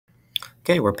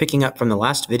Okay, we're picking up from the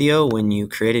last video when you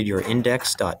created your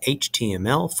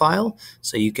index.html file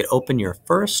so you could open your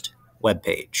first web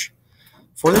page.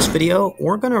 For this video,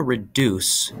 we're going to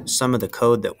reduce some of the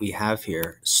code that we have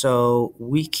here so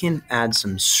we can add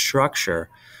some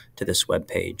structure to this web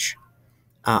page.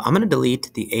 I'm going to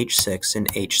delete the h6 and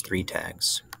h3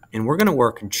 tags, and we're going to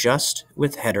work just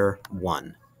with header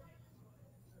 1.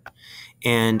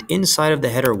 And inside of the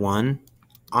header 1,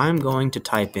 I'm going to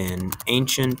type in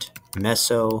ancient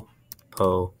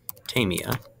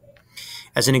Mesopotamia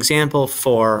as an example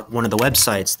for one of the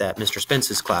websites that Mr.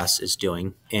 Spence's class is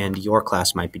doing and your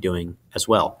class might be doing as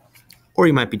well. Or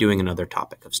you might be doing another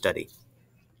topic of study.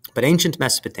 But ancient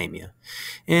Mesopotamia.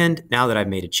 And now that I've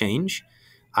made a change,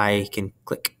 I can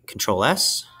click Control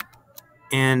S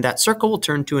and that circle will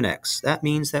turn to an X. That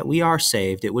means that we are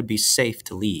saved. It would be safe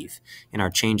to leave and our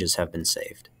changes have been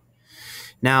saved.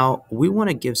 Now, we want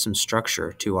to give some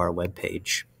structure to our web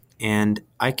page, and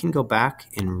I can go back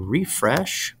and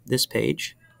refresh this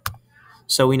page.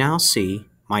 So we now see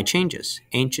my changes,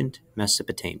 ancient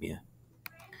Mesopotamia.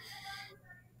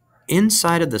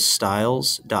 Inside of the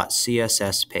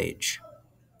styles.css page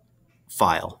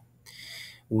file,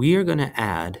 we are going to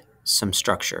add some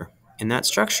structure, and that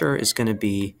structure is going to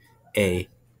be a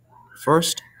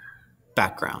first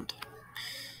background,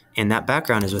 and that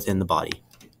background is within the body.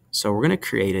 So we're going to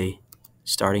create a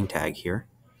starting tag here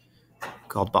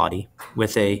called body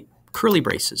with a curly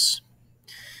braces.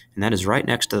 And that is right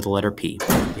next to the letter P.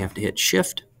 You have to hit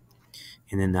Shift,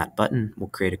 and then that button will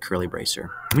create a curly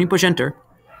bracer. When you push Enter,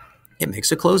 it makes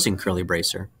a closing curly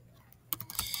bracer.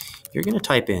 You're going to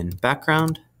type in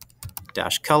background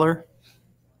dash color,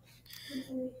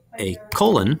 a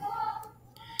colon,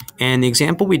 and the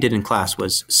example we did in class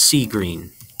was sea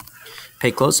green.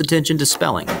 Pay close attention to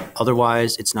spelling,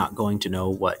 otherwise it's not going to know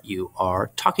what you are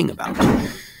talking about.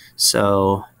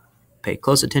 So pay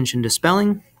close attention to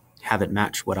spelling, have it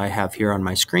match what I have here on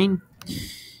my screen.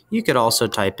 You could also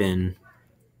type in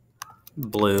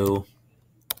blue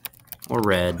or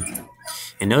red,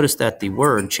 and notice that the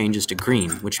word changes to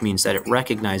green, which means that it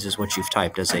recognizes what you've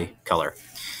typed as a color.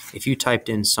 If you typed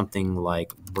in something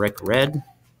like brick red,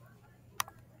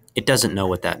 it doesn't know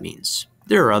what that means.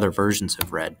 There are other versions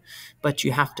of red, but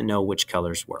you have to know which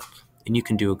colors work, and you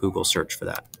can do a Google search for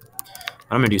that. But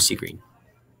I'm going to do sea green.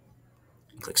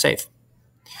 Click Save.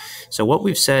 So what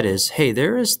we've said is, hey,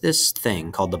 there is this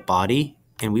thing called the body,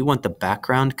 and we want the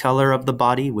background color of the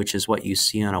body, which is what you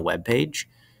see on a web page,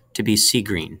 to be sea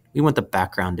green. We want the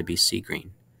background to be sea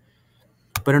green.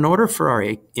 But in order for our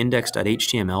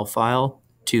index.html file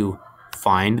to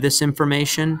find this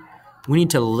information, we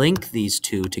need to link these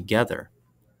two together.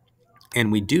 And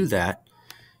we do that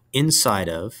inside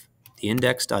of the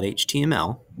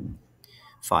index.html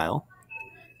file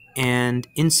and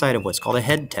inside of what's called a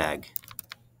head tag.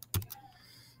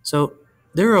 So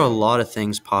there are a lot of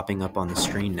things popping up on the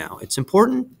screen now. It's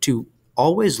important to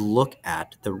always look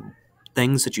at the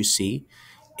things that you see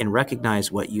and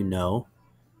recognize what you know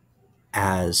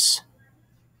as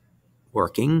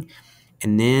working,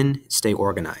 and then stay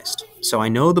organized. So I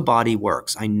know the body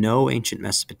works. I know ancient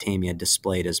Mesopotamia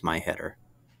displayed as my header.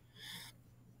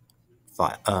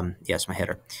 Yes, my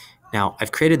header. Now,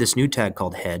 I've created this new tag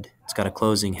called head. It's got a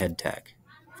closing head tag.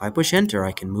 If I push enter,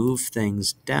 I can move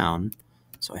things down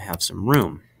so I have some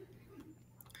room.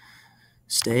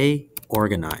 Stay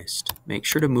organized. Make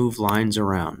sure to move lines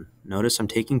around. Notice I'm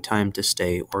taking time to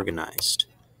stay organized.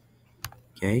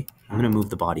 Okay, I'm going to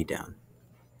move the body down.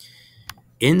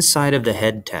 Inside of the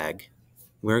head tag,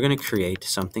 we're going to create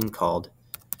something called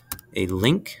a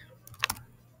link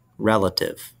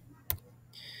relative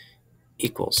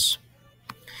equals.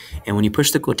 And when you push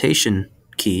the quotation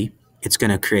key, it's going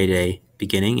to create a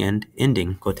beginning and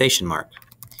ending quotation mark.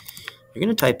 You're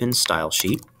going to type in style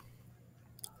sheet.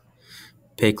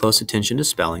 Pay close attention to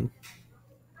spelling.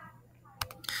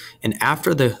 And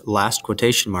after the last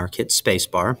quotation mark, hit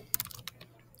spacebar.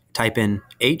 Type in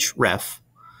href.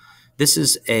 This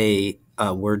is a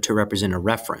word to represent a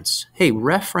reference. Hey,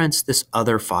 reference this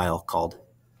other file called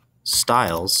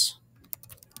styles.css.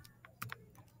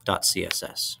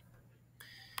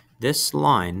 This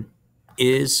line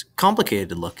is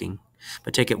complicated looking,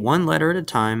 but take it one letter at a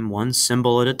time, one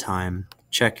symbol at a time.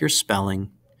 Check your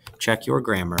spelling, check your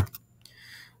grammar.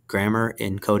 Grammar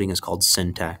in coding is called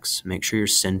syntax. Make sure your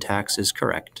syntax is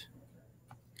correct.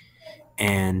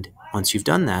 And once you've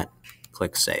done that,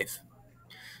 click Save.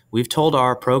 We've told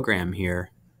our program here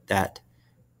that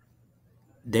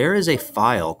there is a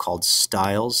file called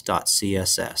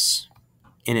styles.css,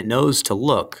 and it knows to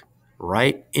look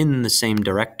right in the same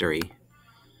directory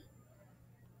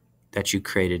that you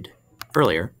created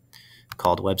earlier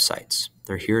called websites.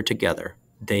 They're here together.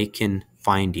 They can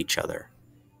find each other.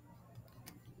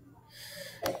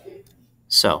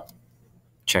 So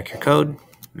check your code,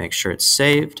 make sure it's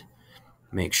saved,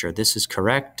 make sure this is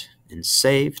correct and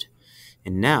saved.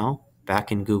 And now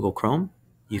back in Google Chrome,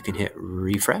 you can hit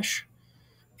refresh.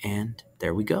 And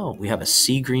there we go. We have a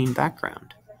sea green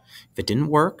background. If it didn't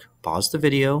work, pause the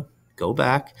video, go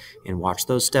back and watch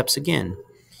those steps again.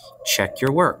 Check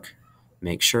your work.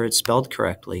 Make sure it's spelled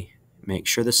correctly. Make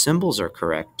sure the symbols are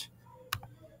correct.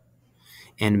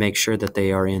 And make sure that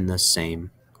they are in the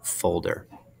same folder.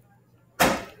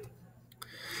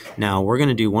 Now we're going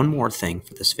to do one more thing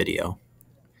for this video.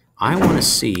 I want to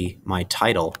see my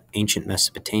title, Ancient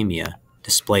Mesopotamia,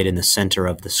 displayed in the center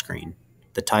of the screen.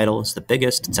 The title is the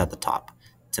biggest, it's at the top,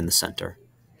 it's in the center.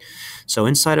 So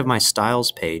inside of my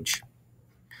styles page,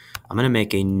 I'm going to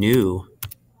make a new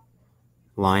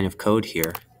line of code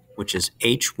here, which is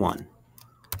H1,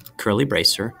 curly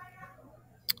bracer,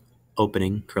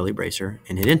 opening curly bracer,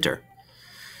 and hit enter.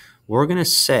 We're going to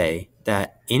say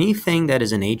that anything that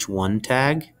is an H1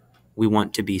 tag, we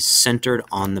want to be centered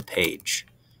on the page.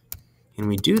 And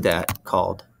we do that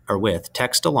with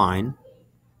text align,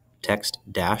 text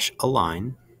dash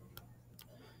align.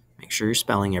 Make sure you're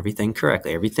spelling everything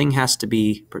correctly. Everything has to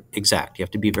be exact. You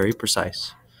have to be very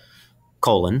precise.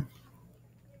 Colon.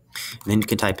 And then you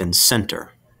can type in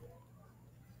center.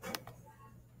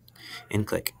 And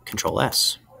click Control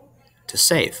S to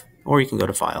save. Or you can go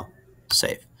to File,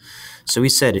 Save. So we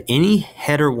said any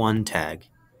header 1 tag,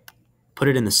 put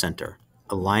it in the center.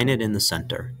 Align it in the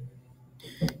center.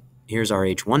 Here's our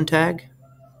H1 tag.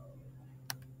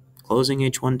 Closing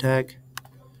H1 tag.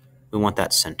 We want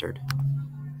that centered.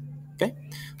 Okay,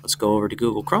 let's go over to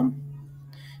Google Chrome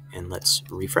and let's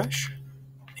refresh.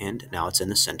 And now it's in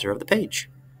the center of the page.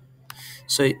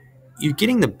 So you're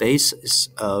getting the basis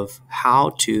of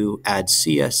how to add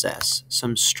CSS,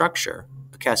 some structure.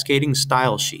 A cascading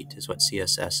style sheet is what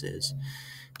CSS is,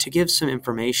 to give some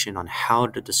information on how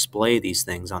to display these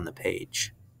things on the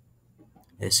page.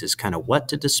 This is kind of what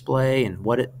to display and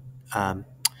what it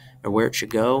or where it should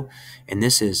go. And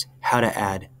this is how to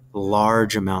add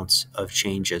large amounts of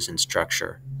changes in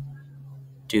structure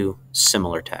to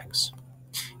similar tags.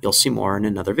 You'll see more in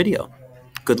another video.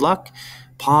 Good luck.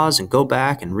 Pause and go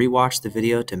back and rewatch the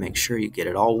video to make sure you get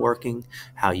it all working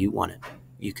how you want it.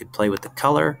 You could play with the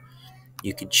color.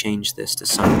 You could change this to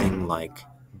something like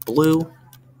blue.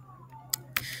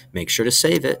 Make sure to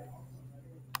save it.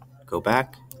 Go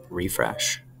back,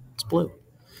 refresh. It's blue.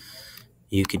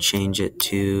 You could change it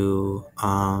to,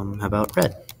 how about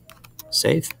red?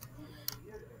 Save.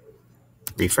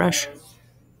 Refresh.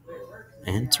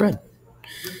 And it's red.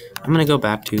 I'm going to go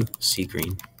back to sea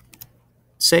green.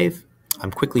 Save.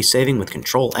 I'm quickly saving with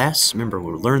Control S. Remember,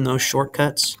 we'll learn those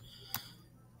shortcuts.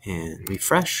 And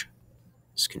refresh.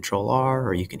 It's Control R,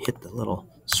 or you can hit the little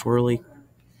swirly,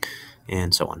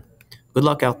 and so on. Good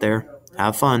luck out there.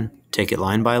 Have fun. Take it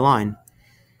line by line.